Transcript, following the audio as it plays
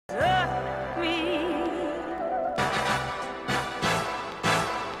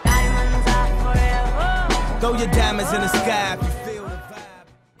Throw your diamonds in the sky if you feel the vibe.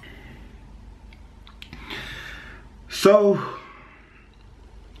 So,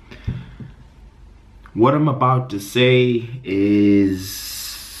 what I'm about to say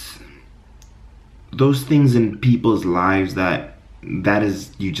is those things in people's lives that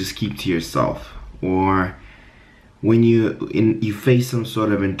is you just keep to yourself, or when you face some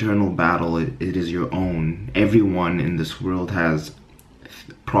sort of internal battle, it is your own. Everyone in this world has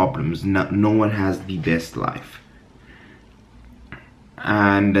problems. No one has the best life.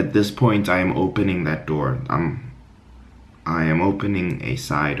 And at this point, I am opening that door. I am opening a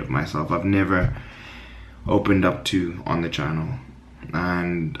side of myself I've never opened up to on the channel.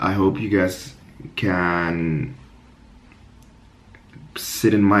 And I hope you guys can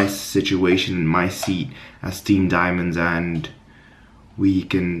sit in my situation, in my seat as Team Diamonds, and we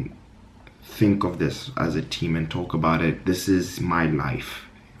can think of this as a team and talk about it. This is my life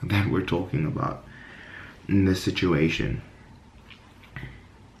that we're talking about in this situation.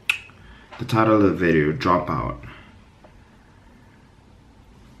 The title of the video, Dropout.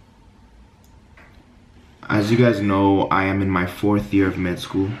 As you guys know, I am in my 4th year of med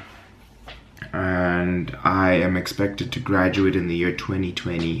school, and I am expected to graduate in the year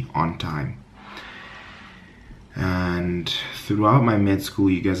 2020 on time. And throughout my med school,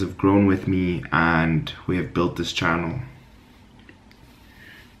 you guys have grown with me, and we have built this channel.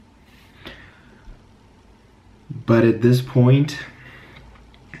 But at this point,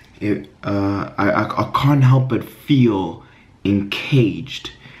 I can't help but feel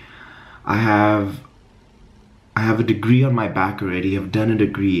encaged. I have a degree on my back already. I've done a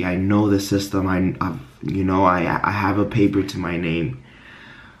degree. I know the system. I have a paper to my name.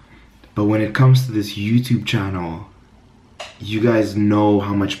 But when it comes to this YouTube channel, you guys know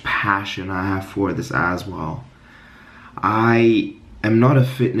how much passion I have for this as well. I am not a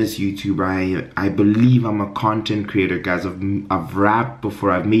fitness YouTuber. I believe I'm a content creator, guys. I've rapped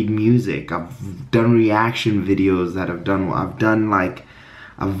before. I've made music. I've done reaction videos that I've done like,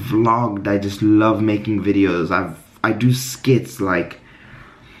 I've vlogged. I just love making videos. I do skits. Like,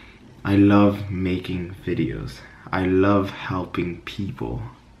 I love making videos. I love helping people,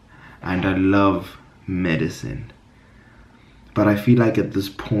 and I love medicine. But I feel like at this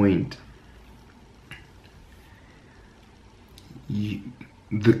point, the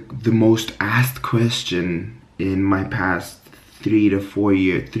most asked question in my past 3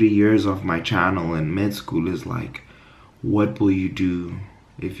 years of my channel in med school is like, what will you do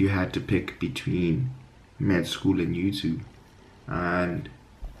if you had to pick between med school and YouTube? And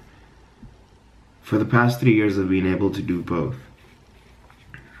for the past 3 years, I've been able to do both.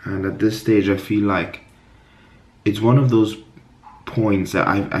 And at this stage, I feel like it's one of those points that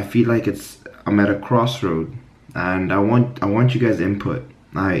I feel like I'm at a crossroad, and I want you guys' input.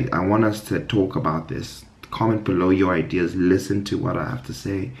 I want us to talk about this. Comment below your ideas. Listen to what I have to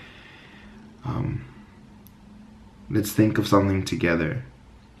say. Let's think of something together.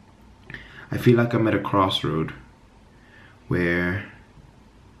 I feel like I'm at a crossroad where,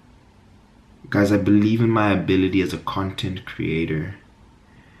 guys, I believe in my ability as a content creator,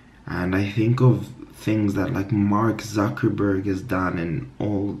 and I think of things that like Mark Zuckerberg has done, and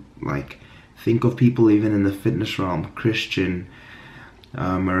all, like, think of people even in the fitness realm, Christian,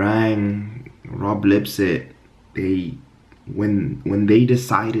 Meringue, Rob Lipset. When they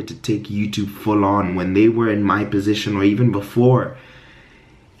decided to take YouTube full on, when they were in my position or even before,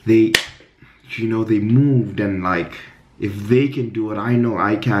 they moved, and like, if they can do it, I know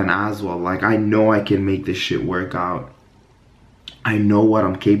I can as well. Like, I know I can make this shit work out. I know what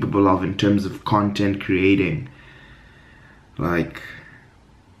I'm capable of in terms of content creating. Like,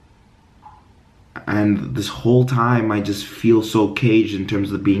 and this whole time I just feel so caged in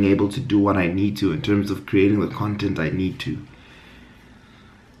terms of being able to do what I need to, in terms of creating the content I need to,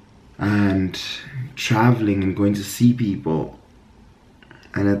 and traveling and going to see people.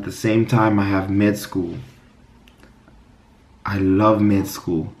 And at the same time, I have med school. I love med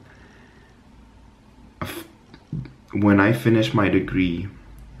school. When I finished my degree,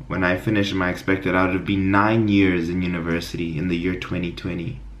 when I finished my expected, I would have been 9 years in university in the year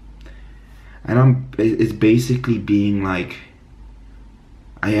 2020. And it's basically being like,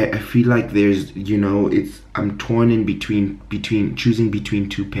 I feel like there's, I'm torn in between choosing between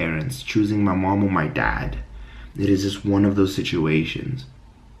two parents, choosing my mom or my dad. It is just one of those situations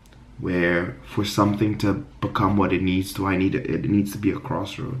where for something to become what it needs to, it needs to be a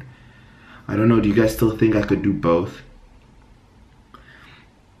crossroad. I don't know, do you guys still think I could do both?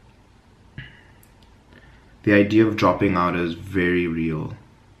 The idea of dropping out is very real.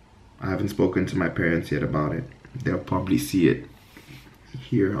 I haven't spoken to my parents yet about it. They'll probably see it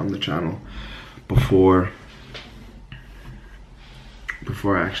here on the channel before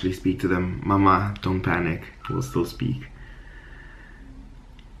before I actually speak to them. Mama, don't panic. We'll still speak.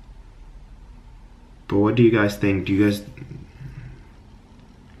 But what do you guys think? Do you guys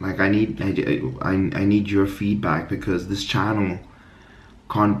like? I need your feedback, because this channel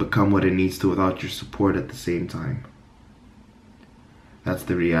can't become what it needs to without your support at the same time. That's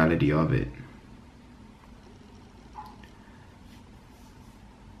the reality of it.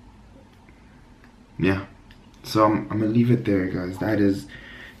 Yeah. So I'm gonna leave it there, guys. That is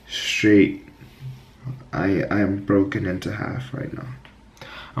straight. I am broken into half right now.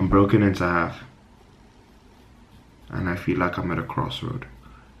 I'm broken into half. And I feel like I'm at a crossroad.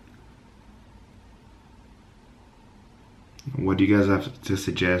 What do you guys have to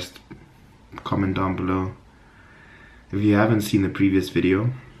suggest? Comment down below. If you haven't seen the previous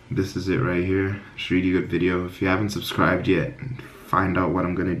video, this is it right here. It's a really good video. If you haven't subscribed yet, find out what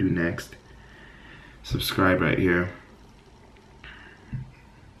I'm gonna do next. Subscribe right here.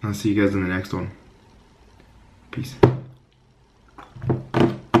 I'll see you guys in the next one. Peace.